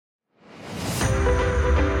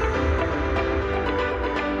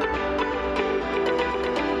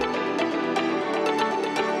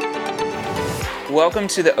Welcome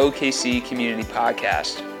to the OKC Community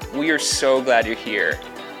Podcast. We are so glad you're here.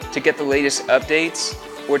 To get the latest updates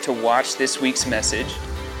or to watch this week's message,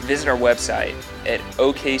 visit our website at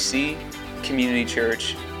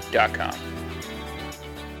okccommunitychurch.com.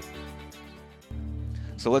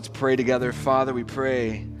 So let's pray together. Father, we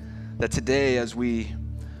pray that today as we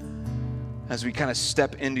kind of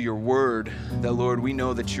step into your word, that Lord, we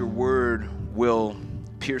know that your word will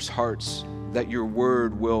pierce hearts, that your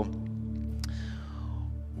word will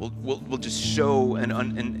just show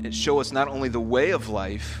and show us not only the way of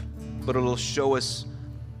life, but it'll show us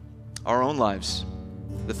our own lives,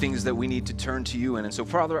 the things that we need to turn to you in. And so,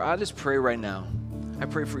 Father, I just pray right now. I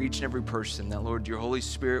pray for each and every person that, Lord, your Holy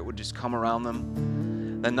Spirit would just come around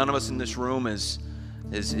them, that none of us in this room is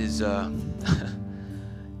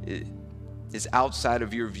outside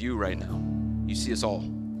of your view right now. You see us all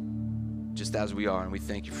just as we are, and we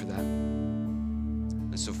thank you for that.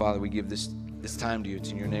 And so, Father, we give this time to you.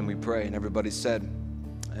 It's in your name we pray. And everybody said,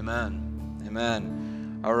 amen.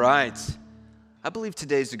 Amen. All right. I believe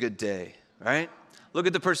today's a good day, right? Look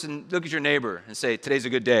at your neighbor and say, today's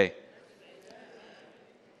a good day.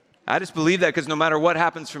 I just believe that because no matter what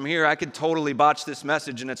happens from here, I could totally botch this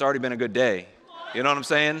message and it's already been a good day. You know what I'm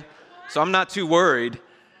saying? So I'm not too worried.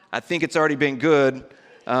 I think it's already been good.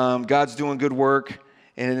 God's doing good work.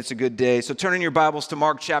 And it's a good day. So turn in your Bibles to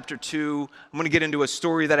Mark chapter 2. I'm going to get into a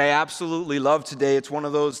story that I absolutely love today. It's one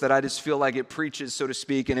of those that I just feel like it preaches, so to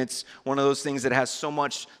speak, and it's one of those things that has so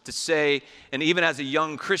much to say. And even as a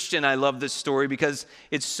young Christian, I love this story because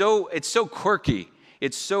it's so quirky.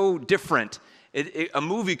 It's so different. A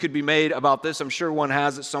movie could be made about this. I'm sure one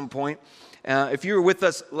has at some point. If you were with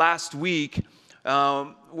us last week,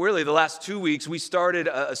 really the last 2 weeks, we started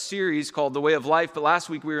a series called The Way of Life. But last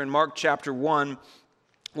week we were in Mark chapter 1.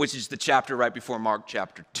 Which is the chapter right before Mark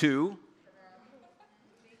chapter 2.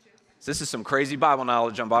 So this is some crazy Bible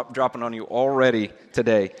knowledge I'm dropping on you already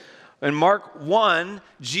today. In Mark 1,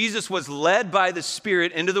 Jesus was led by the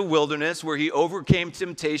Spirit into the wilderness where he overcame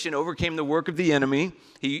temptation, overcame the work of the enemy.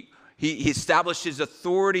 He established his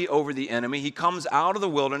authority over the enemy. He comes out of the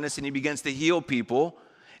wilderness and he begins to heal people.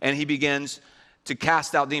 And he begins to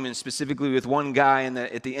cast out demons, specifically with one guy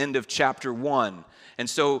at the end of chapter 1. And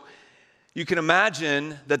so you can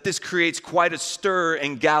imagine that this creates quite a stir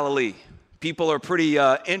in Galilee. People are pretty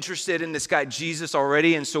interested in this guy Jesus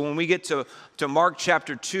already. And so when we get to Mark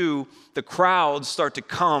chapter 2, the crowds start to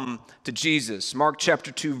come to Jesus. Mark chapter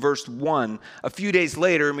 2, verse 1. A few days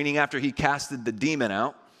later, meaning after he casted the demon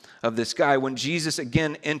out of this guy, when Jesus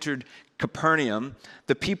again entered Capernaum,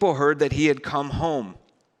 the people heard that he had come home.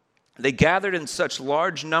 They gathered in such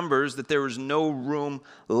large numbers that there was no room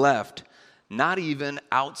left, not even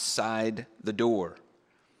outside the door.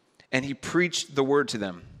 And he preached the word to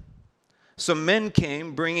them. Some men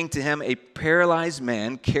came, bringing to him a paralyzed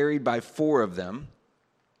man carried by 4 of them.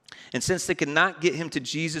 And since they could not get him to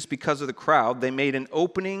Jesus because of the crowd, they made an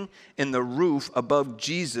opening in the roof above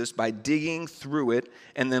Jesus by digging through it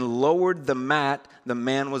and then lowered the mat the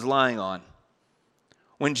man was lying on.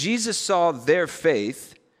 When Jesus saw their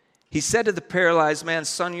faith, he said to the paralyzed man,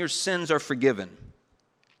 "Son, your sins are forgiven."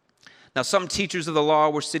 Now, some teachers of the law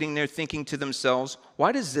were sitting there thinking to themselves,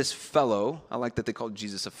 why does this fellow, I like that they called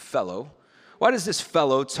Jesus a fellow, why does this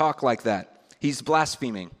fellow talk like that? He's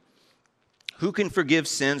blaspheming. Who can forgive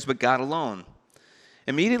sins but God alone?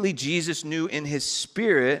 Immediately, Jesus knew in his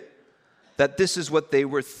spirit that this is what they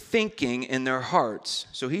were thinking in their hearts.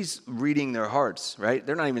 So he's reading their hearts, right?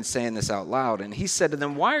 They're not even saying this out loud. And he said to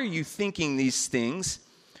them, why are you thinking these things?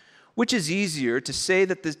 Which is easier, to say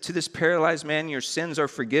that to this paralyzed man, your sins are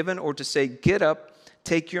forgiven, or to say, get up,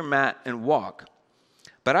 take your mat, and walk?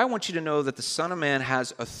 But I want you to know that the Son of Man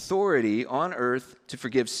has authority on earth to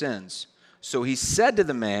forgive sins. So he said to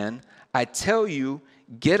the man, I tell you,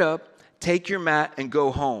 get up, take your mat, and go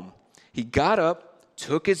home. He got up,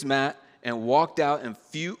 took his mat, and walked out in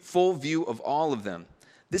full view of all of them.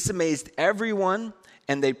 This amazed everyone,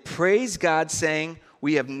 and they praised God, saying,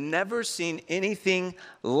 we have never seen anything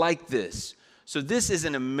like this. So this is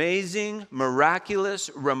an amazing, miraculous,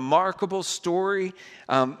 remarkable story.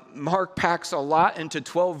 Mark packs a lot into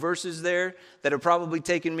 12 verses there that have probably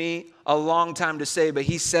taken me a long time to say, but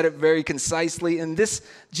he said it very concisely. And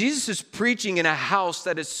Jesus is preaching in a house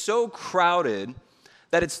that is so crowded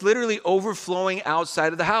that it's literally overflowing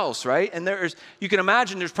outside of the house, right? And you can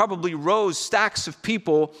imagine there's probably stacks of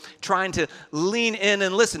people trying to lean in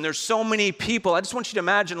and listen. There's so many people. I just want you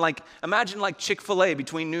to imagine like Chick-fil-A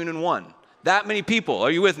between noon and 1. That many people.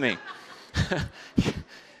 Are you with me?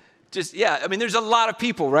 There's a lot of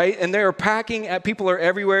people, right? And they're packing, people are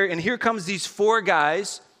everywhere. And here comes these 4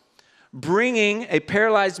 guys bringing a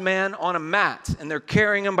paralyzed man on a mat, and they're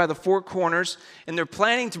carrying him by the four corners, and they're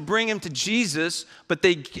planning to bring him to Jesus, but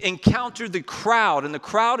they encounter the crowd, and the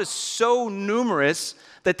crowd is so numerous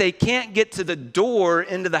that they can't get to the door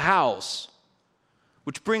into the house,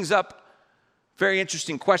 which brings up a very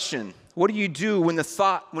interesting question. What do you do when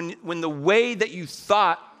the way that you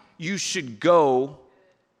thought you should go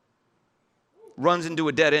runs into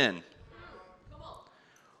a dead end?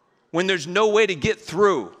 When there's no way to get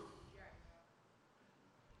through?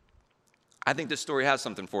 I think this story has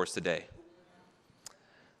something for us today.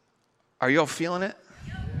 Are you all feeling it?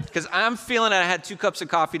 Because I'm feeling it. I had 2 cups of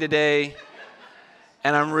coffee today,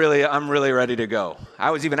 and I'm really ready to go. I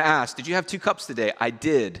was even asked, did you have 2 cups today? I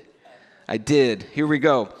did. Here we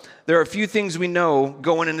go. There are a few things we know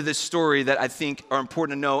going into this story that I think are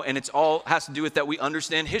important to know, and it's all has to do with that we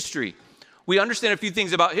understand history. We understand a few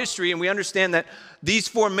things about history, and we understand that these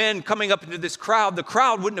 4 men coming up into this crowd, the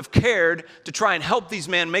crowd wouldn't have cared to try and help these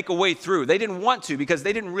men make a way through. They didn't want to because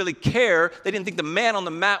they didn't really care. They didn't think the man on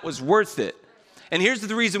the mat was worth it. And here's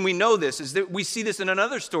the reason we know this, is that we see this in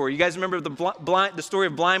another story. You guys remember the story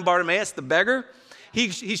of blind Bartimaeus, the beggar? He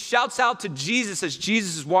shouts out to Jesus as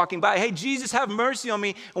Jesus is walking by, hey, Jesus, have mercy on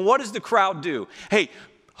me. And what does the crowd do? Hey,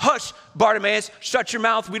 hush, Bartimaeus, shut your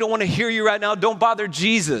mouth. We don't want to hear you right now. Don't bother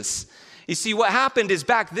Jesus. You see, what happened is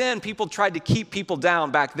back then, people tried to keep people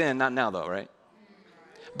down back then, not now though, right?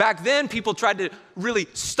 Back then, people tried to really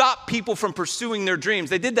stop people from pursuing their dreams.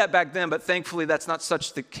 They did that back then, but thankfully that's not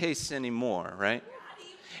such the case anymore, right?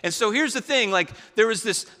 And so here's the thing, like there's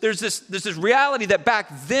this reality that back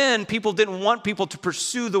then people didn't want people to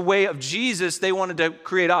pursue the way of Jesus. They wanted to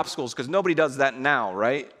create obstacles because nobody does that now,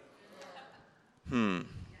 right?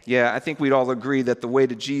 Yeah, I think we'd all agree that the way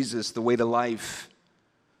to Jesus, the way to life,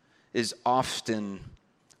 is often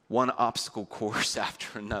one obstacle course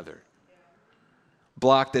after another,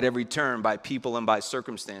 blocked at every turn by people and by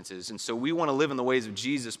circumstances. And so we want to live in the ways of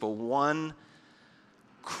Jesus, but one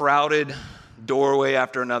crowded doorway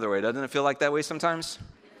after another way. Doesn't it feel like that way sometimes?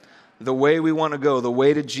 The way we want to go, the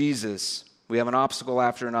way to Jesus, we have an obstacle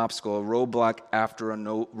after an obstacle, a roadblock after a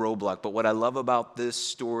roadblock. But what I love about this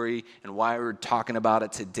story and why we're talking about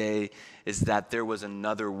it today is that there was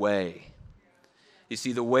another way. You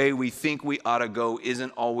see, the way we think we ought to go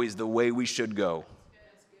isn't always the way we should go.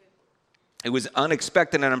 It was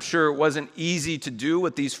unexpected, and I'm sure it wasn't easy to do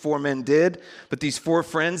what these 4 men did, but these 4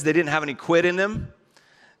 friends, they didn't have any quit in them.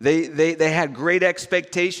 They had great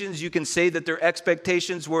expectations. You can say that their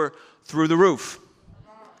expectations were through the roof.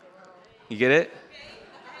 You get it?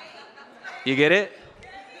 You get it?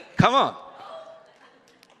 Come on.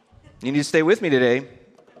 You need to stay with me today.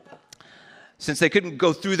 Since they couldn't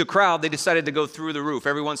go through the crowd, they decided to go through the roof.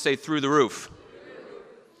 Everyone say through the roof.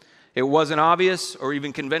 It wasn't obvious or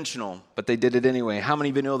even conventional, but they did it anyway. How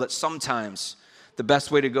many of you know that sometimes the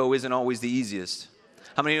best way to go isn't always the easiest?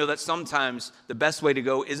 How many know that sometimes the best way to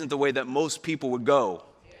go isn't the way that most people would go?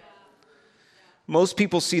 Most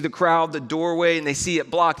people see the crowd, the doorway, and they see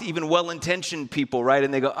it blocked, even well-intentioned people, right?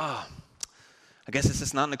 And they go, I guess it's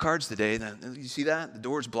just not in the cards today. You see that? The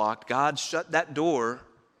door's blocked. God shut that door.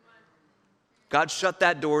 God shut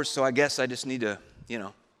that door, so I guess I just need to,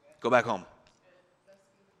 go back home.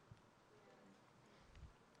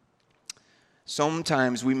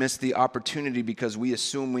 Sometimes we miss the opportunity because we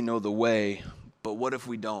assume we know the way, but what if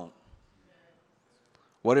we don't?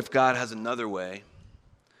 What if God has another way?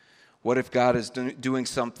 What if God is doing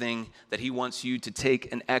something that he wants you to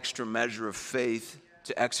take an extra measure of faith,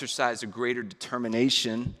 to exercise a greater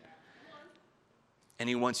determination, and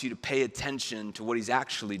he wants you to pay attention to what he's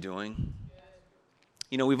actually doing?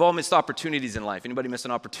 We've all missed opportunities in life. Anybody miss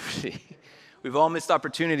an opportunity? We've all missed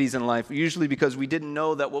opportunities in life, usually because we didn't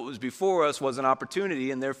know that what was before us was an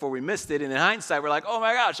opportunity, and therefore we missed it. And in hindsight, we're like, oh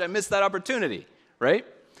my gosh, I missed that opportunity, right?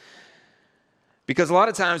 Because a lot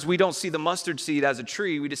of times we don't see the mustard seed as a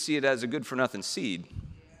tree, we just see it as a good-for-nothing seed.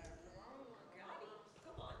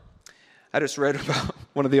 I just read about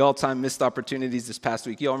one of the all-time missed opportunities this past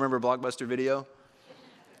week. You all remember Blockbuster Video?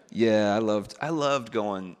 Yeah, I loved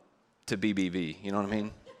going to BBV, you know what I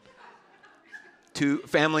mean?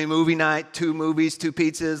 Family movie night, 2 movies, 2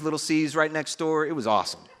 pizzas, Little C's right next door. It was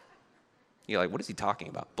awesome. You're like, what is he talking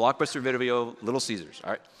about? Blockbuster Video, Little Caesars,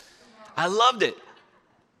 all right? I loved it.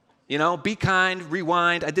 Be kind,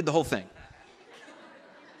 rewind. I did the whole thing.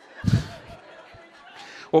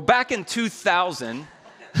 Well, back in 2000,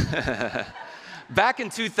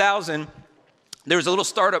 there was a little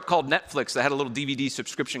startup called Netflix that had a little DVD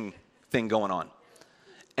subscription thing going on.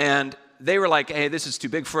 And they were like, hey, this is too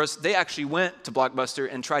big for us. They actually went to Blockbuster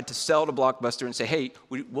and tried to sell to Blockbuster and say, hey,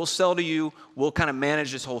 we'll sell to you. We'll kind of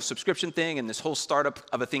manage this whole subscription thing and this whole startup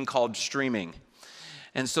of a thing called streaming.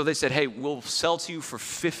 And so they said, hey, we'll sell to you for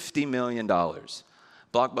 $50 million.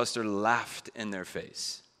 Blockbuster laughed in their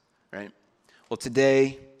face, right? Well,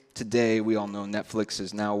 today we all know Netflix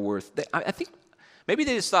is now worth, I think maybe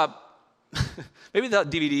they just thought, maybe the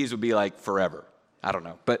DVDs would be like forever. I don't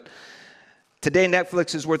know. But today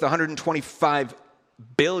Netflix is worth $125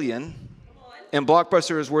 billion, and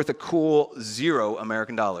Blockbuster is worth a cool $0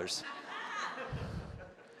 American dollars.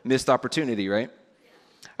 Missed opportunity, right?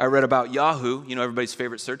 I read about Yahoo, everybody's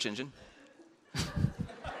favorite search engine.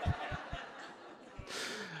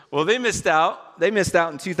 Well, they missed out. They missed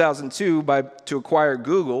out in 2002 to acquire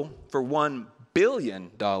Google for $1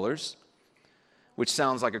 billion, which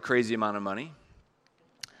sounds like a crazy amount of money.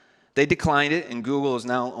 They declined it, and Google is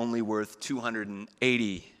now only worth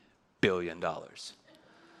 $280 billion.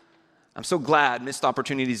 I'm so glad missed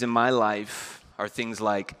opportunities in my life are things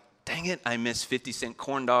like, dang it, I missed 50-cent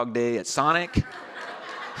corn dog day at Sonic.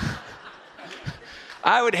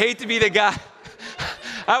 I would hate to be the guy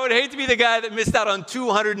that missed out on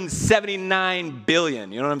 $279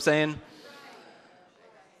 billion. You know what I'm saying?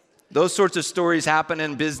 Those sorts of stories happen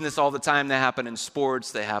in business all the time. They happen in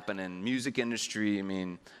sports. They happen in music industry.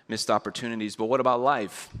 Missed opportunities. But what about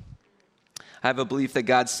life? I have a belief that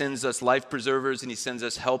God sends us life preservers and he sends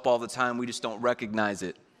us help all the time. We just don't recognize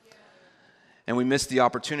it. And we miss the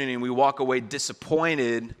opportunity and we walk away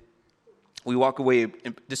disappointed. We walk away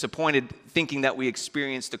disappointed thinking that we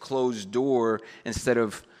experienced a closed door instead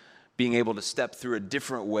of being able to step through a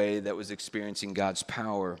different way that was experiencing God's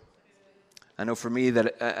power. I know for me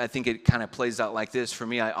that I think it kind of plays out like this. For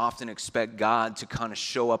me, I often expect God to kind of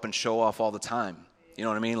show up and show off all the time. You know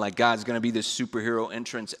what I mean? Like God's going to be this superhero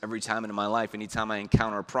entrance every time into my life, anytime I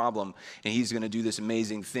encounter a problem, and he's going to do this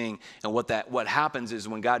amazing thing. And what happens is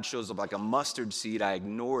when God shows up like a mustard seed, I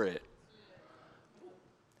ignore it.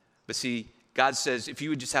 But see, God says if you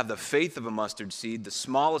would just have the faith of a mustard seed, the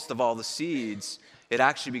smallest of all the seeds, it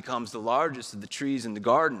actually becomes the largest of the trees in the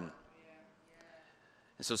garden.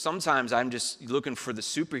 And so sometimes I'm just looking for the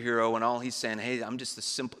superhero and all he's saying, hey,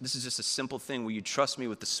 this is just a simple thing. Will you trust me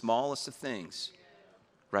with the smallest of things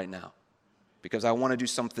right now? Because I want to do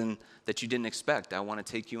something that you didn't expect. I want to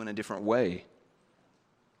take you in a different way.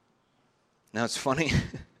 Now it's funny.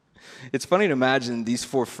 It's funny to imagine these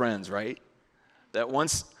four friends, right? That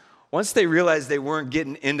once they realized they weren't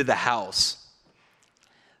getting into the house,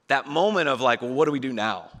 that moment of like, well, what do we do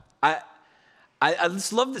now? I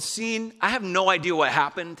just love the scene. I have no idea what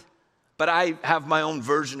happened, but I have my own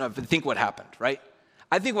version of what happened, right?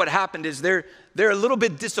 I think what happened is they're a little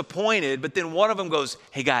bit disappointed, but then one of them goes,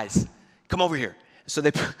 hey guys, come over here. So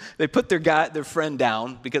they put their friend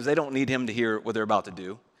down because they don't need him to hear what they're about to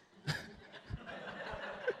do.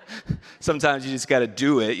 Sometimes you just got to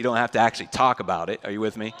do it. You don't have to actually talk about it. Are you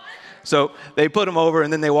with me? So they put him over,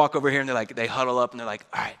 and then they walk over here, and they huddle up, and they're like,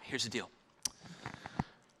 all right, here's the deal.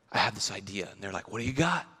 I have this idea. And they're like, what do you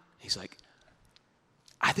got? He's like,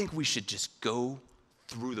 I think we should just go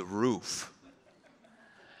through the roof.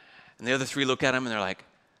 And the other three look at him, and they're like,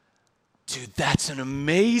 dude, that's an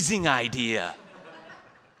amazing idea.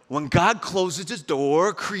 When God closes his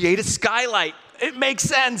door, create a skylight. It makes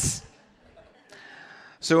sense.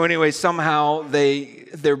 So anyway, somehow they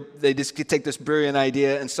just take this brilliant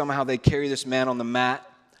idea, and somehow they carry this man on the mat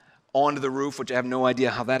onto the roof, which I have no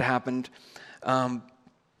idea how that happened.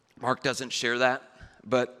 Mark doesn't share that,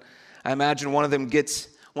 but I imagine one of them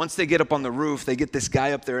once they get up on the roof, they get this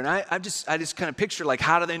guy up there, and I just kind of picture, like,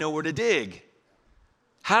 how do they know where to dig?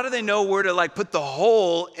 How do they know where to, like, put the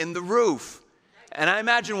hole in the roof? And I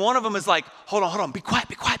imagine one of them is like, hold on, be quiet.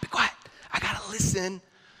 I got to listen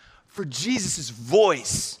for Jesus'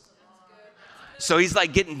 voice. So he's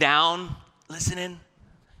like getting down, listening.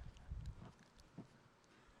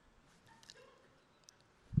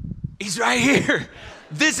 He's right here.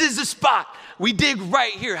 This is the spot. We dig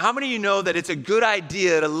right here. How many of you know that it's a good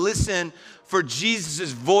idea to listen for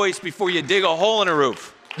Jesus' voice before you dig a hole in a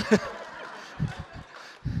roof?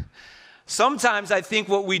 Sometimes I think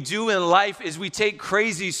what we do in life is we take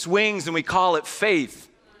crazy swings and we call it faith.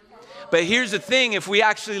 But here's the thing, if we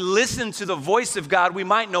actually listen to the voice of God, we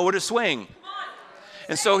might know where to swing.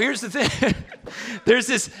 And so here's the thing. There's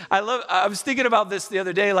this, I was thinking about this the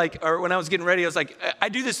other day, or when I was getting ready, I was like, I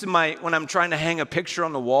do this when I'm trying to hang a picture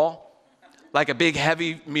on the wall, like a big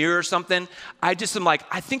heavy mirror or something. I just am like,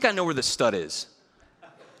 I think I know where the stud is.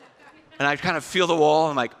 And I kind of feel the wall.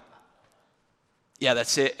 I'm like, yeah,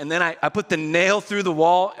 that's it. And then I put the nail through the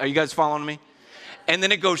wall. Are you guys following me? And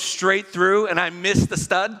then it goes straight through and I miss the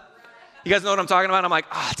stud. You guys know what I'm talking about? I'm like,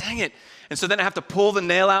 dang it. And so then I have to pull the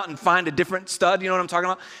nail out and find a different stud. You know what I'm talking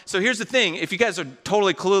about? So here's the thing. If you guys are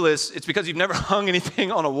totally clueless, it's because you've never hung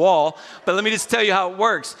anything on a wall. But let me just tell you how it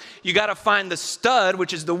works. You got to find the stud,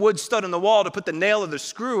 which is the wood stud in the wall, to put the nail or the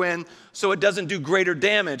screw in so it doesn't do greater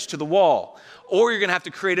damage to the wall. Or you're going to have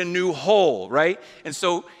to create a new hole, right? And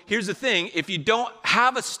so here's the thing. If you don't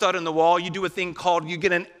have a stud in the wall, you do a thing called, you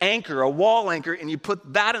get an anchor, a wall anchor, and you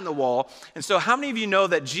put that in the wall. And so how many of you know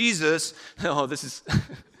that Jesus, this is,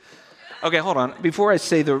 okay, hold on. Before I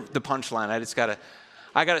say the punchline,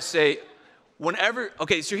 I got to say,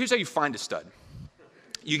 so here's how you find a stud.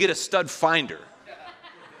 You get a stud finder.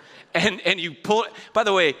 And you pull it, by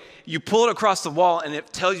the way, you pull it across the wall and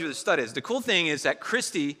it tells you where the stud is. The cool thing is that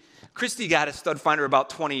Christy got a stud finder about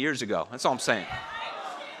 20 years ago. That's all I'm saying.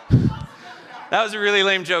 That was a really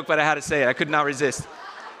lame joke, but I had to say it. I could not resist.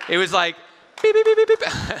 It was like, beep, beep, beep, beep, beep.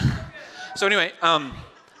 So anyway,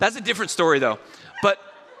 that's a different story though. But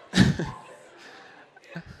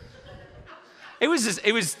it was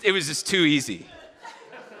just too easy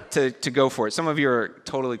to go for it. Some of you are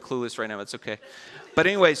totally clueless right now. That's okay. But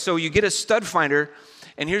anyway, so you get a stud finder,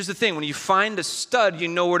 and here's the thing. When you find a stud, you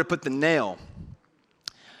know where to put the nail.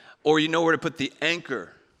 Or you know where to put the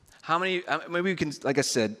anchor. How many, maybe we can, like I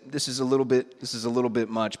said, this is a little bit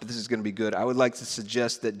much, but this is going to be good. I would like to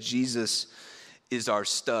suggest that Jesus is our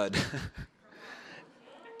stud.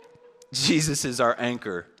 Jesus is our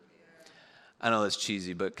anchor. I know that's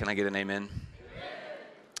cheesy, but can I get an amen?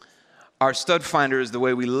 Our stud finder is the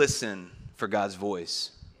way we listen for God's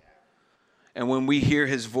voice. And when we hear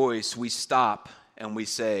his voice, we stop and we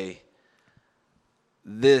say,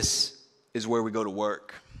 this is where we go to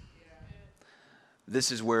work.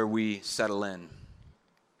 This is where we settle in.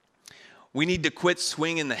 We need to quit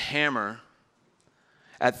swinging the hammer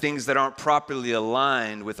at things that aren't properly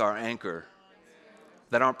aligned with our anchor,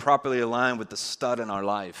 that aren't properly aligned with the stud in our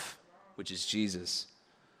life, which is Jesus.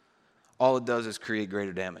 All it does is create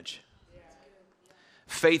greater damage.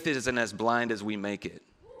 Faith isn't as blind as we make it.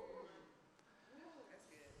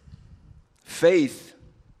 Faith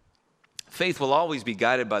will always be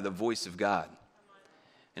guided by the voice of God.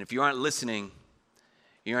 And if you aren't listening,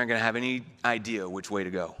 you aren't going to have any idea which way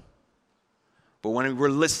to go. But when we're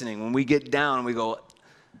listening, when we get down and we go,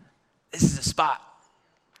 this is the spot.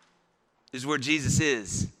 This is where Jesus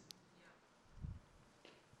is.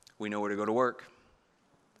 We know where to go to work.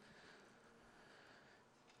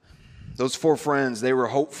 Those 4 friends, they were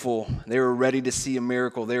hopeful. They were ready to see a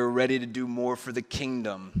miracle. They were ready to do more for the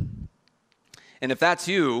kingdom. And if that's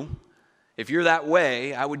you, if you're that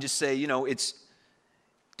way, I would just say,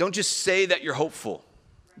 don't just say that you're hopeful.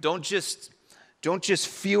 Don't just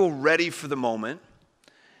feel ready for the moment.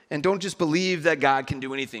 And don't just believe that God can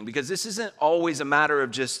do anything. Because this isn't always a matter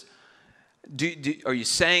of just, are you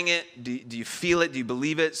saying it? Do you feel it? Do you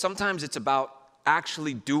believe it? Sometimes it's about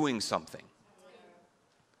actually doing something.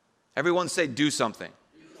 Everyone say, do something.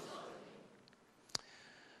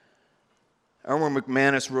 Erwin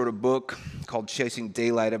McManus wrote a book called Chasing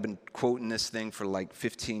Daylight. I've been quoting this thing for like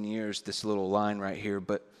 15 years, this little line right here.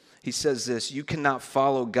 But he says this, you cannot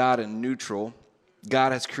follow God in neutral.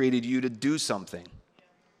 God has created you to do something.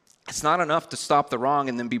 It's not enough to stop the wrong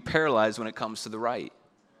and then be paralyzed when it comes to the right.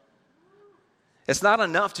 It's not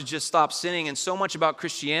enough to just stop sinning. And so much about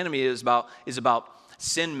Christianity is about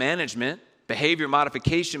sin management, behavior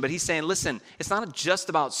modification. But he's saying, listen, it's not just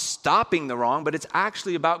about stopping the wrong, but it's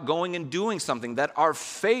actually about going and doing something, that our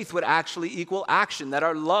faith would actually equal action, that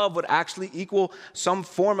our love would actually equal some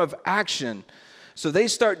form of action. So they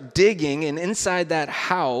start digging, and inside that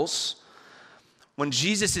house, when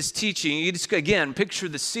Jesus is teaching, you just, again, picture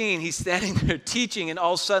the scene. He's standing there teaching, and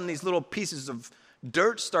all of a sudden these little pieces of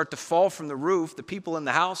dirt start to fall from the roof. The people in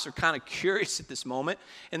the house are kind of curious at this moment.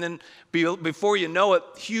 And then before you know it,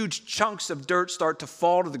 huge chunks of dirt start to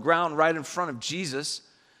fall to the ground right in front of Jesus.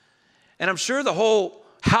 And I'm sure the whole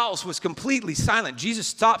house was completely silent. Jesus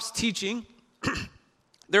stops teaching.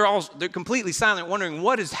 They're completely silent, wondering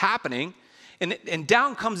what is happening. And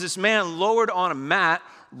down comes this man lowered on a mat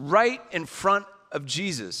right in front of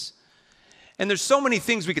Jesus. And there's so many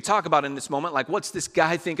things we could talk about in this moment, like what's this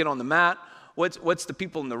guy thinking on the mat? What's the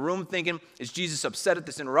people in the room thinking? Is Jesus upset at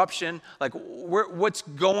this interruption? Like, what's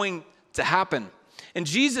going to happen? And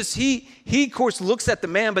Jesus, he of course looks at the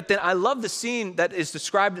man, but then I love the scene that is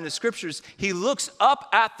described in the scriptures. He looks up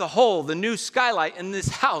at the hole, the new skylight in this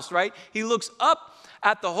house, right? He looks up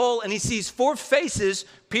at the hole and he sees 4 faces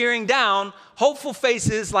peering down, hopeful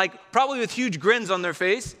faces, like probably with huge grins on their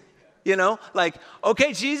face, like,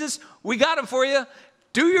 okay, Jesus, we got him for you.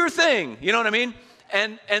 Do your thing. You know what I mean?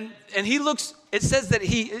 And he looks, it says that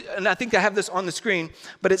and I think I have this on the screen,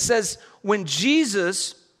 but it says, when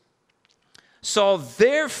Jesus saw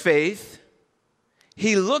their faith,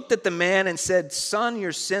 he looked at the man and said, "Son,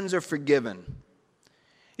 your sins are forgiven."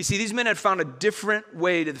 You see, these men had found a different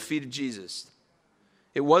way to the feet of Jesus.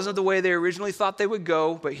 It wasn't the way they originally thought they would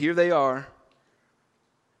go, but here they are.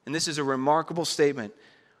 And this is a remarkable statement.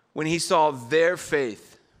 When he saw their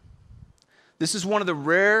faith, this is one of the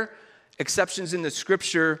rare exceptions in the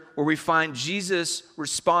scripture where we find Jesus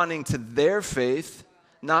responding to their faith,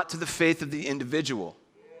 not to the faith of the individual.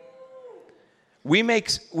 We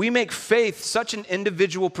make faith such an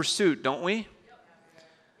individual pursuit, don't we?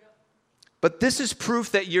 But this is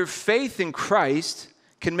proof that your faith in Christ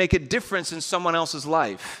can make a difference in someone else's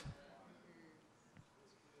life.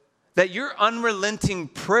 That your unrelenting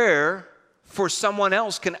prayer for someone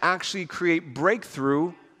else can actually create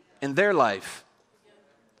breakthrough in their life.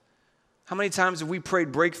 How many times have we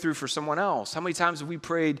prayed breakthrough for someone else? How many times have we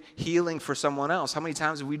prayed healing for someone else? How many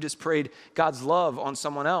times have we just prayed God's love on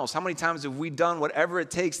someone else? How many times have we done whatever it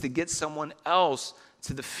takes to get someone else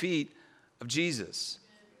to the feet of Jesus?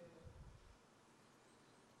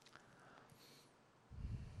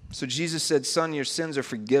 So Jesus said, "Son, your sins are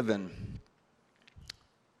forgiven."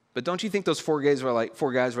 But don't you think those four guys were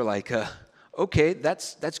like, okay,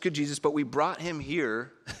 that's good, Jesus, but we brought him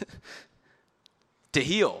here to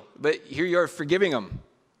heal. But here you are forgiving him.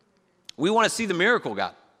 We want to see the miracle,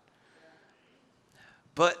 God.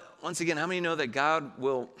 But once again, how many know that God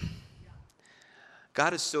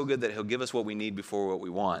is so good that he'll give us what we need before what we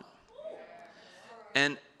want?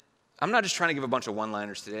 And I'm not just trying to give a bunch of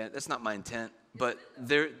one-liners today. That's not my intent. But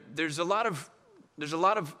there's a lot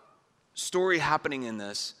of story happening in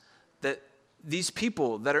this, that these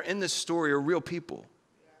people that are in this story are real people.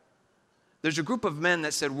 There's a group of men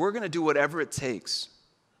that said, we're going to do whatever it takes.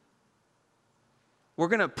 We're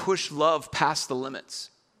going to push love past the limits.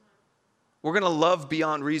 We're going to love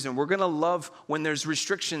beyond reason. We're going to love when there's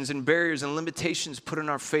restrictions and barriers and limitations put in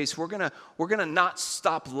our face. We're going to not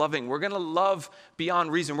stop loving. We're going to love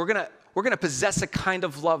beyond reason. We're going to possess a kind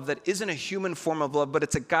of love that isn't a human form of love, but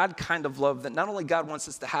it's a God kind of love that not only God wants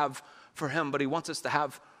us to have for him, but he wants us to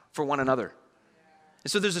have for one another.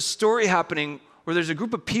 And so there's a story happening where there's a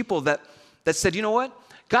group of people that said, you know what?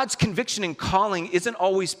 God's conviction and calling isn't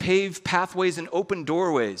always paved pathways and open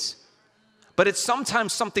doorways, but it's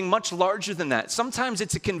sometimes something much larger than that. Sometimes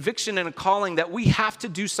it's a conviction and a calling that we have to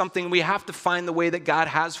do something. We have to find the way that God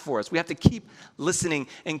has for us. We have to keep listening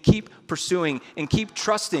and keep pursuing and keep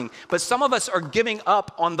trusting. But some of us are giving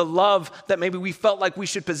up on the love that maybe we felt like we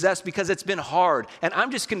should possess because it's been hard. And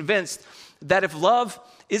I'm just convinced that if love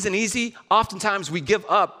isn't easy, oftentimes we give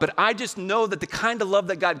up. But I just know that the kind of love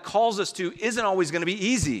that God calls us to isn't always going to be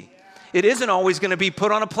easy. It isn't always going to be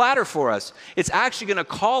put on a platter for us. It's actually going to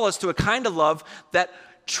call us to a kind of love that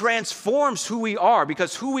transforms who we are.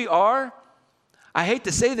 Because who we are, I hate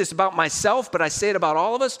to say this about myself, but I say it about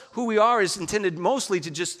all of us, who we are is intended mostly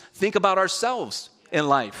to just think about ourselves in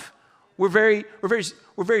life. We're very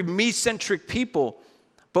me-centric people.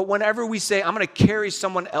 But whenever we say, I'm going to carry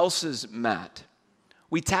someone else's mat,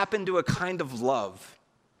 we tap into a kind of love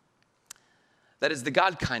that is the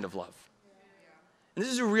God kind of love. And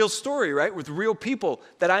this is a real story, right, with real people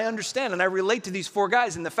that I understand, and I relate to these four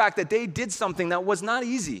guys and the fact that they did something that was not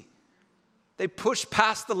easy. They pushed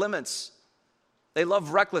past the limits. They loved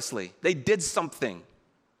recklessly. They did something.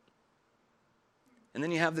 And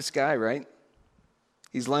then you have this guy, right?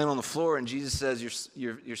 He's laying on the floor, and Jesus says,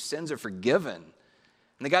 your sins are forgiven.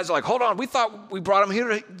 And the guys are like, hold on, we thought we brought him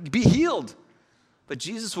here to be healed. But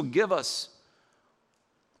Jesus will give us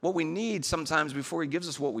what we need sometimes before he gives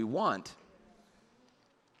us what we want.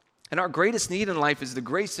 And our greatest need in life is the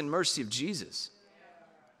grace and mercy of Jesus.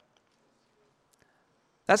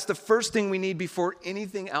 That's the first thing we need before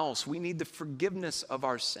anything else. We need the forgiveness of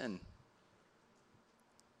our sin.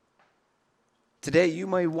 Today, you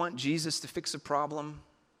may want Jesus to fix a problem.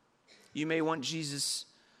 You may want Jesus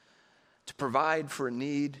to provide for a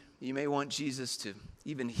need. You may want Jesus to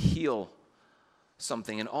even heal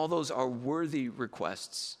something. And all those are worthy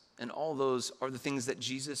requests. And all those are the things that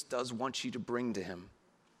Jesus does want you to bring to him.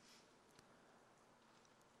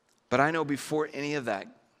 But I know before any of that,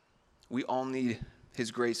 we all need his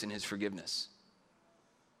grace and his forgiveness.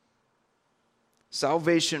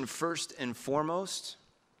 Salvation, first and foremost,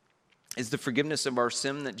 is the forgiveness of our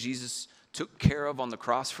sin that Jesus took care of on the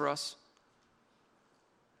cross for us.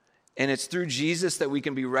 And it's through Jesus that we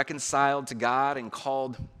can be reconciled to God and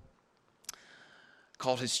called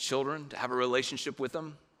his children, to have a relationship with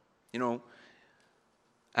him. You know,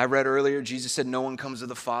 I read earlier, Jesus said, no one comes to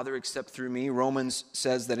the Father except through me. Romans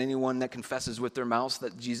says that anyone that confesses with their mouths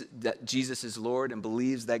that Jesus is Lord and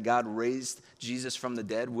believes that God raised Jesus from the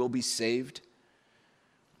dead will be saved.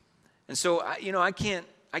 And so, I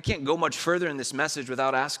can't go much further in this message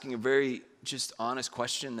without asking a very just honest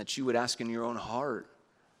question that you would ask in your own heart.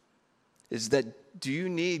 Is that, do you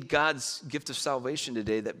need God's gift of salvation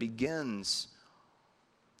today that begins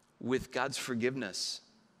with God's forgiveness?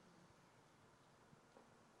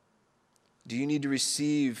 Do you need to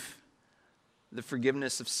receive the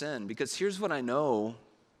forgiveness of sin? Because here's what I know,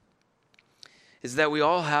 is that we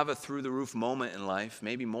all have a through-the-roof moment in life,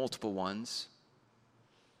 maybe multiple ones,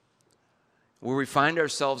 where we find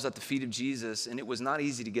ourselves at the feet of Jesus, and it was not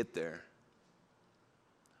easy to get there.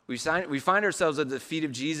 We find ourselves at the feet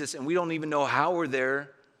of Jesus, and we don't even know how we're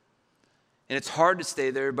there, and it's hard to stay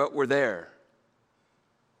there, but we're there.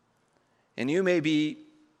 And you may be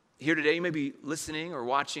here today, you may be listening or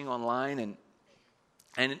watching online,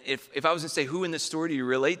 and if I was to say, who in this story do you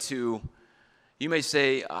relate to, you may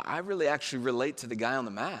say, I really actually relate to the guy on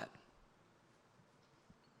the mat.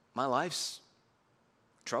 My life's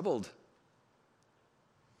troubled.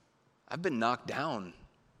 I've been knocked down.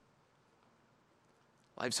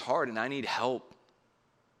 Life's hard and I need help.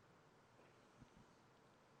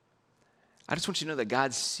 I just want you to know that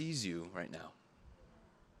God sees you right now.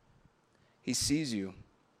 He sees you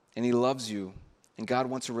and He loves you, and God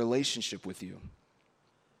wants a relationship with you.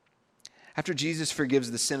 After Jesus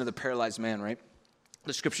forgives the sin of the paralyzed man, right?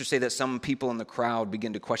 The scriptures say that some people in the crowd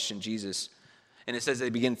begin to question Jesus. And it says they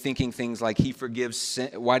begin thinking things like, He forgives sin.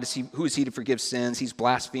 Who is He to forgive sins? He's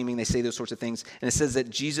blaspheming. They say those sorts of things. And it says that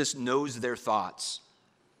Jesus knows their thoughts.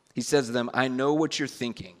 He says to them, I know what you're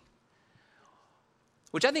thinking.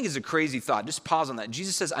 Which I think is a crazy thought. Just pause on that.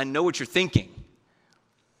 Jesus says, I know what you're thinking.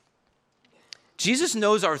 Jesus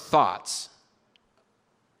knows our thoughts.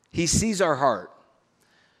 He sees our heart,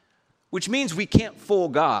 which means we can't fool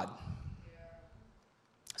God.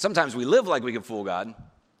 Sometimes we live like we can fool God.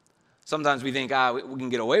 Sometimes we think, we can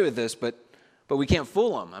get away with this, but we can't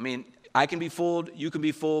fool Him. I mean, I can be fooled, you can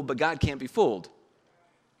be fooled, but God can't be fooled.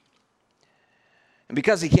 And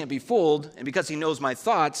because He can't be fooled, and because He knows my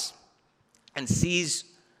thoughts and sees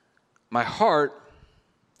my heart,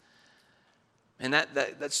 and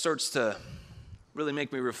that starts to really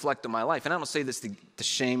make me reflect on my life. And I don't say this to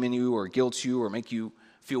shame in you or guilt you or make you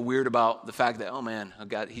feel weird about the fact that, oh man,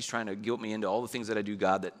 God, He's trying to guilt me into all the things that I do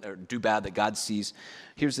do bad that God sees.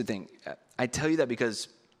 Here's the thing. I tell you that because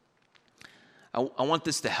I want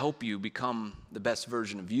this to help you become the best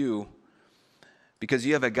version of you, because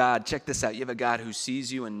you have a God, check this out, you have a God who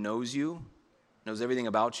sees you and knows everything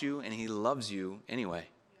about you, and He loves you anyway.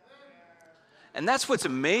 And that's what's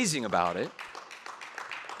amazing about it.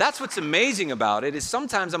 That's what's amazing about it, is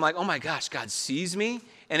sometimes I'm like, oh my gosh, God sees me,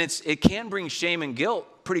 and it can bring shame and guilt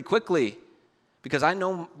pretty quickly, because I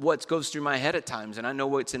know what goes through my head at times, and I know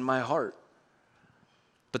what's in my heart.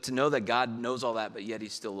 But to know that God knows all that, but yet He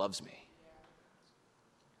still loves me.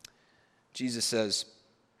 Jesus says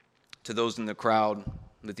to those in the crowd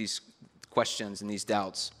with these questions and these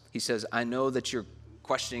doubts, He says, I know that you're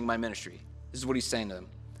questioning my ministry. This is what He's saying to them.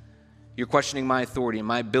 You're questioning my authority and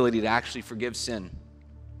my ability to actually forgive sin.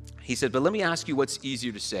 He said, but let me ask you what's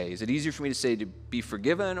easier to say. Is it easier for me to say to be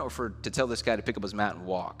forgiven, or to tell this guy to pick up his mat and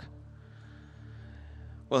walk?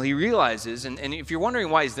 Well, he realizes, and if you're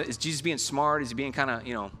wondering why, is Jesus being smart? Is He being kind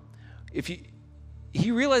of,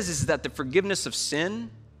 he realizes that the forgiveness of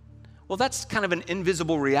sin, well, that's kind of an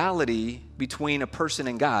invisible reality between a person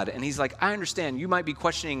and God. And He's like, I understand. You might be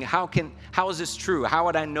questioning, how is this true? How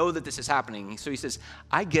would I know that this is happening? So He says,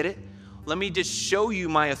 I get it. Let me just show you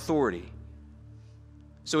my authority.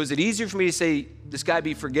 So is it easier for me to say, this guy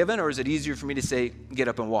be forgiven, or is it easier for me to say, get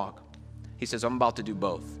up and walk? He says, I'm about to do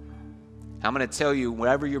both. I'm going to tell you,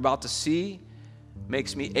 whatever you're about to see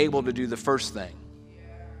makes me able to do the first thing.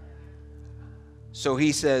 So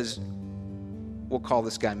He says, we'll call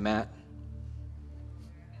this guy Matt.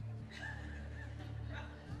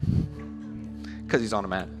 Because he's on a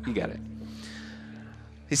mat. You got it.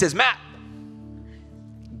 He says, Matt,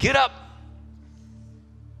 get up.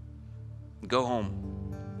 Go home.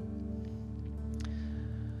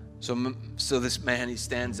 So this man, he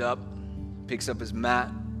stands up, picks up his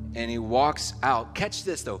mat, and he walks out. Catch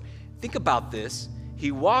this, though. Think about this.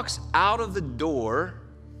 He walks out of the door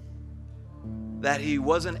that he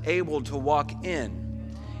wasn't able to walk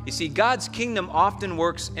in. You see, God's kingdom often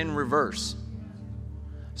works in reverse.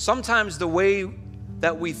 Sometimes the way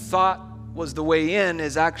that we thought was the way in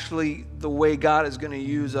is actually the way God is going to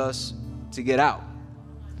use us to get out.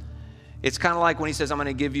 It's kind of like when He says, I'm going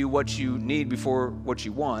to give you what you need before what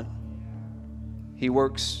you want. He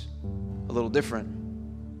works a little different.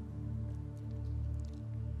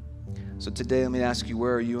 So today, let me ask you,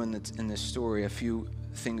 where are you in this story? A few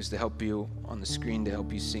things to help you on the screen to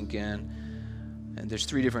help you sink in. And there's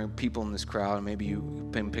 3 different people in this crowd. Maybe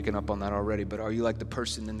you've been picking up on that already, but are you like the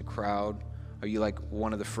person in the crowd? Are you like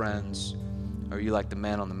one of the friends? Are you like the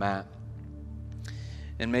man on the mat?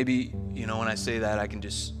 And maybe, when I say that, I can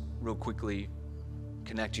just real quickly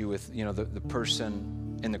connect you with, the person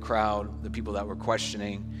in the crowd, the people that were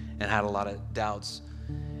questioning and had a lot of doubts.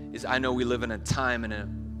 I know we live in a time and a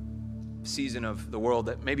season of the world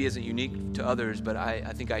that maybe isn't unique to others, but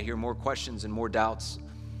I think I hear more questions and more doubts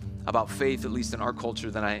about faith, at least in our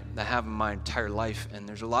culture, than I have in my entire life. And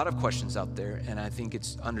there's a lot of questions out there, and I think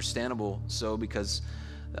it's understandable so because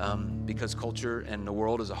culture and the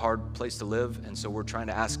world is a hard place to live, and so we're trying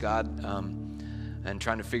to ask God and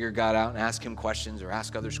trying to figure God out and ask him questions or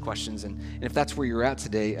ask others questions. And if that's where you're at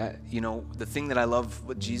today, the thing that I love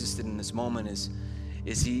what Jesus did in this moment is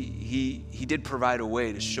he did provide a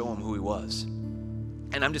way to show him who he was.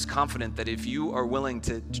 And I'm just confident that if you are willing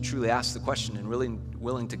to truly ask the question and really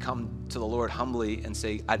willing to come to the Lord humbly and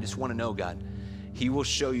say, I just want to know, God, he will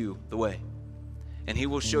show you the way. And he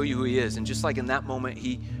will show you who he is. And just like in that moment,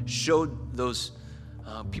 he showed those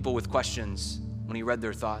people with questions, when he read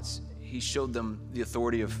their thoughts, he showed them the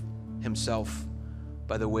authority of himself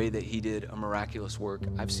by the way that he did a miraculous work.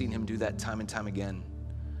 I've seen him do that time and time again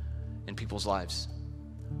in people's lives,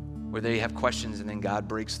 where they have questions and then God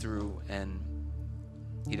breaks through and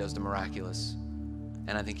he does the miraculous.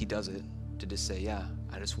 And I think he does it to just say, yeah,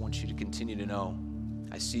 I just want you to continue to know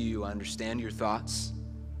I see you, I understand your thoughts,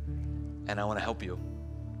 and I want to help you.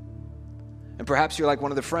 And perhaps you're like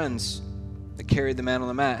one of the friends that carried the man on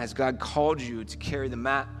the mat. Has God called you to carry the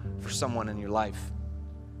mat for someone in your life?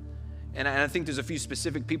 And I think there's a few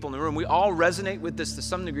specific people in the room. We all resonate with this to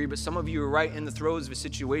some degree, but some of you are right in the throes of a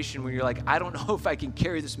situation where you're like, I don't know if I can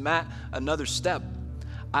carry this mat another step.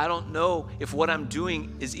 I don't know if what I'm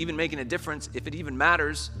doing is even making a difference, if it even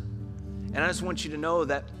matters. And I just want you to know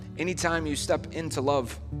that anytime you step into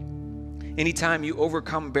love, anytime you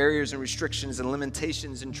overcome barriers and restrictions and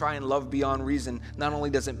limitations and try and love beyond reason, not only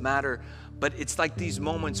does it matter, but it's like these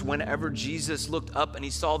moments whenever Jesus looked up and he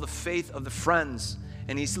saw the faith of the friends,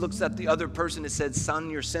 and he looks at the other person and said, son,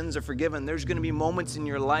 your sins are forgiven. There's going to be moments in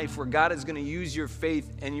your life where God is going to use your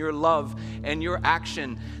faith and your love and your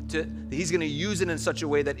action he's going to use it in such a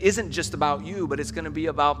way that isn't just about you, but it's going to be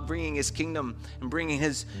about bringing his kingdom and bringing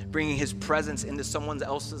his presence into someone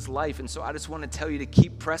else's life. And so I just want to tell you to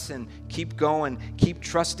keep pressing, keep going, keep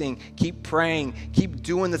trusting, keep praying, keep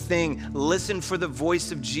doing the thing. Listen for the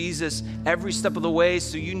voice of Jesus every step of the way,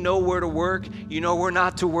 so you know where to work, you know where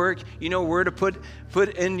not to work, you know where to put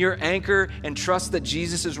in your anchor, and trust that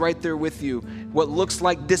Jesus is right there with you. What looks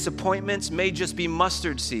like disappointments may just be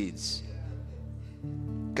mustard seeds.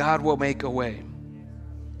 God will make a way.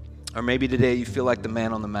 Or maybe today you feel like the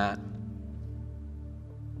man on the mat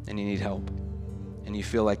and you need help and you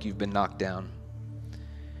feel like you've been knocked down.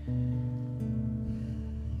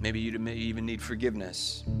 Maybe you even need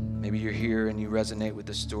forgiveness. Maybe you're here and you resonate with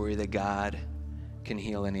the story that God can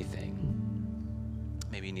heal anything.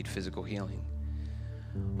 Maybe you need physical healing.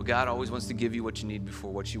 Well, God always wants to give you what you need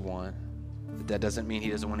before what you want. But that doesn't mean he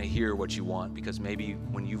doesn't want to hear what you want, because maybe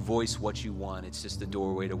when you voice what you want, it's just the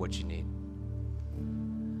doorway to what you need.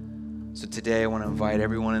 So today I want to invite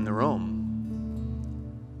everyone in the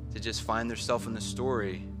room to just find themselves in the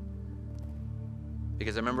story.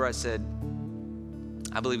 Because I remember I said,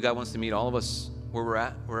 I believe God wants to meet all of us where we're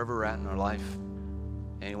at, wherever we're at in our life.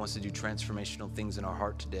 And he wants to do transformational things in our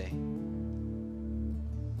heart today.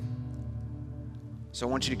 So I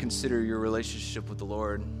want you to consider your relationship with the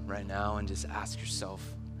Lord right now and just ask yourself,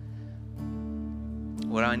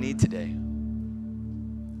 what do I need today?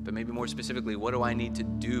 But maybe more specifically, what do I need to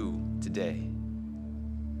do today?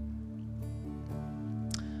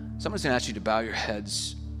 So I'm just going to ask you to bow your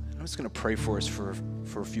heads. I'm just going to pray for us for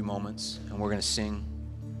a few moments, and we're going to sing.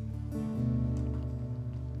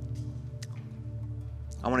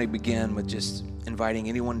 I want to begin with just inviting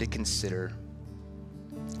anyone to consider,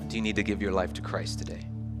 do you need to give your life to Christ today?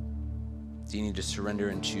 Do you need to surrender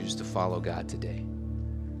and choose to follow God today?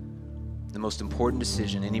 The most important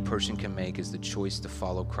decision any person can make is the choice to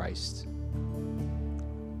follow Christ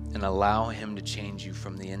and allow him to change you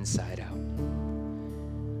from the inside out.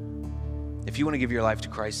 If you want to give your life to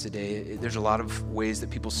Christ today, there's a lot of ways that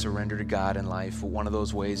people surrender to God in life. One of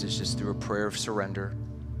those ways is just through a prayer of surrender.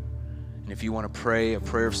 And if you want to pray a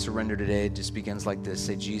prayer of surrender today, it just begins like this.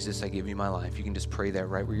 Say, Jesus, I give you my life. You can just pray that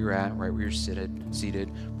right where you're at, right where you're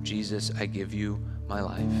seated. Jesus, I give you my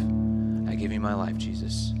life. I give you my life,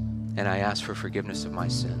 Jesus. and I ask for forgiveness of my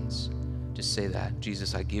sins. Just say that.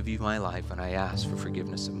 Jesus, I give you my life, and I ask for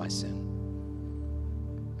forgiveness of my sin.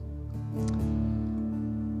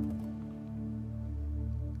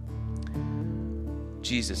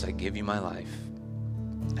 Jesus, I give you my life,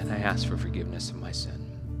 and I ask for forgiveness of my sin.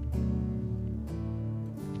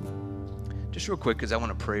 Just real quick, because I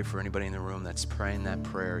want to pray for anybody in the room that's praying that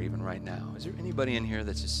prayer even right now. Is there anybody in here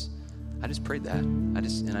that's just, I just prayed that.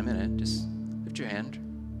 And I'm in it. Just lift your hand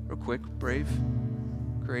real quick. Brave,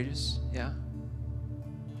 courageous. Yeah.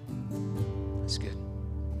 That's good.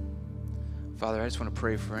 Father, I just want to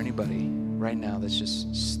pray for anybody right now that's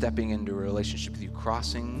just stepping into a relationship with you,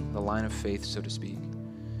 crossing the line of faith, so to speak.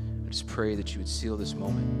 I just pray that you would seal this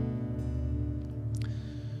moment.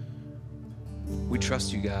 We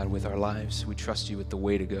trust you, God, with our lives. We trust you with the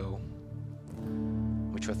way to go.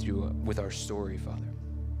 We trust you with our story, Father.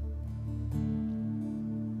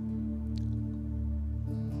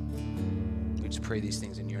 We just pray these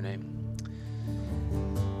things in your name.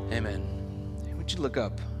 Amen. Would you look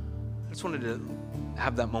up? I just wanted to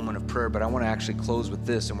have that moment of prayer, but I want to actually close with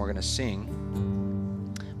this, and we're going to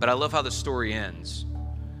sing. But I love how the story ends.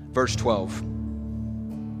 Verse 12.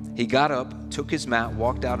 He got up, took his mat,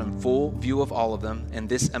 walked out in full view of all of them, and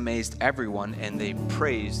this amazed everyone, and they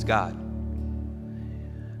praised God.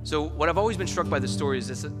 So what I've always been struck by the story is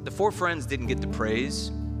this: the four friends didn't get the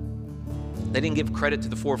praise. They didn't give credit to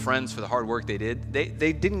the four friends for the hard work they did.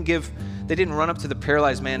 They didn't run up to the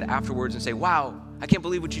paralyzed man afterwards and say, "Wow, I can't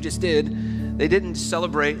believe what you just did." They didn't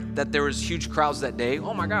celebrate that there was huge crowds that day.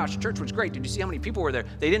 "Oh my gosh, church was great. Did you see how many people were there?"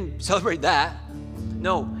 They didn't celebrate that.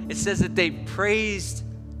 No, it says that they praised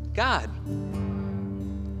God.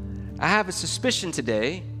 I have a suspicion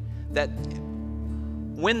today that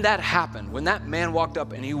when that happened, when that man walked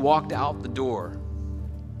up and he walked out the door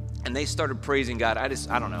and they started praising God, I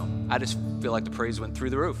don't know. I just feel like the praise went through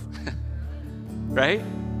the roof. Right?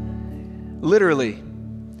 Literally.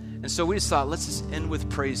 And so we just thought, let's just end with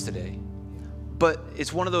praise today. But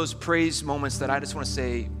it's one of those praise moments that I just want to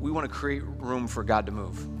say, we want to create room for God to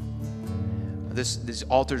move. These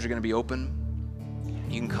altars are going to be open.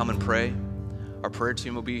 You can come and pray. Our prayer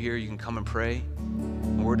team will be here. You can come and pray.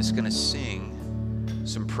 And we're just going to sing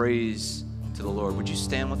some praise to the Lord. Would you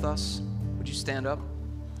stand with us? Would you stand up?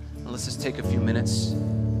 And let's just take a few minutes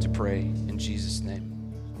to pray in Jesus' name.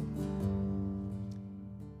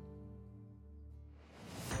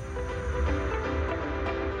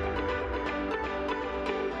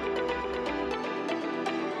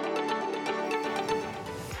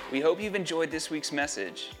 We hope you've enjoyed this week's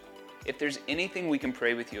message. If there's anything we can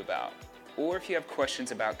pray with you about, or if you have questions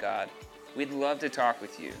about God, we'd love to talk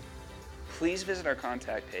with you. Please visit our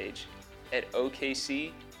contact page at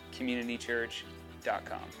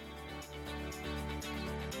okccommunitychurch.com.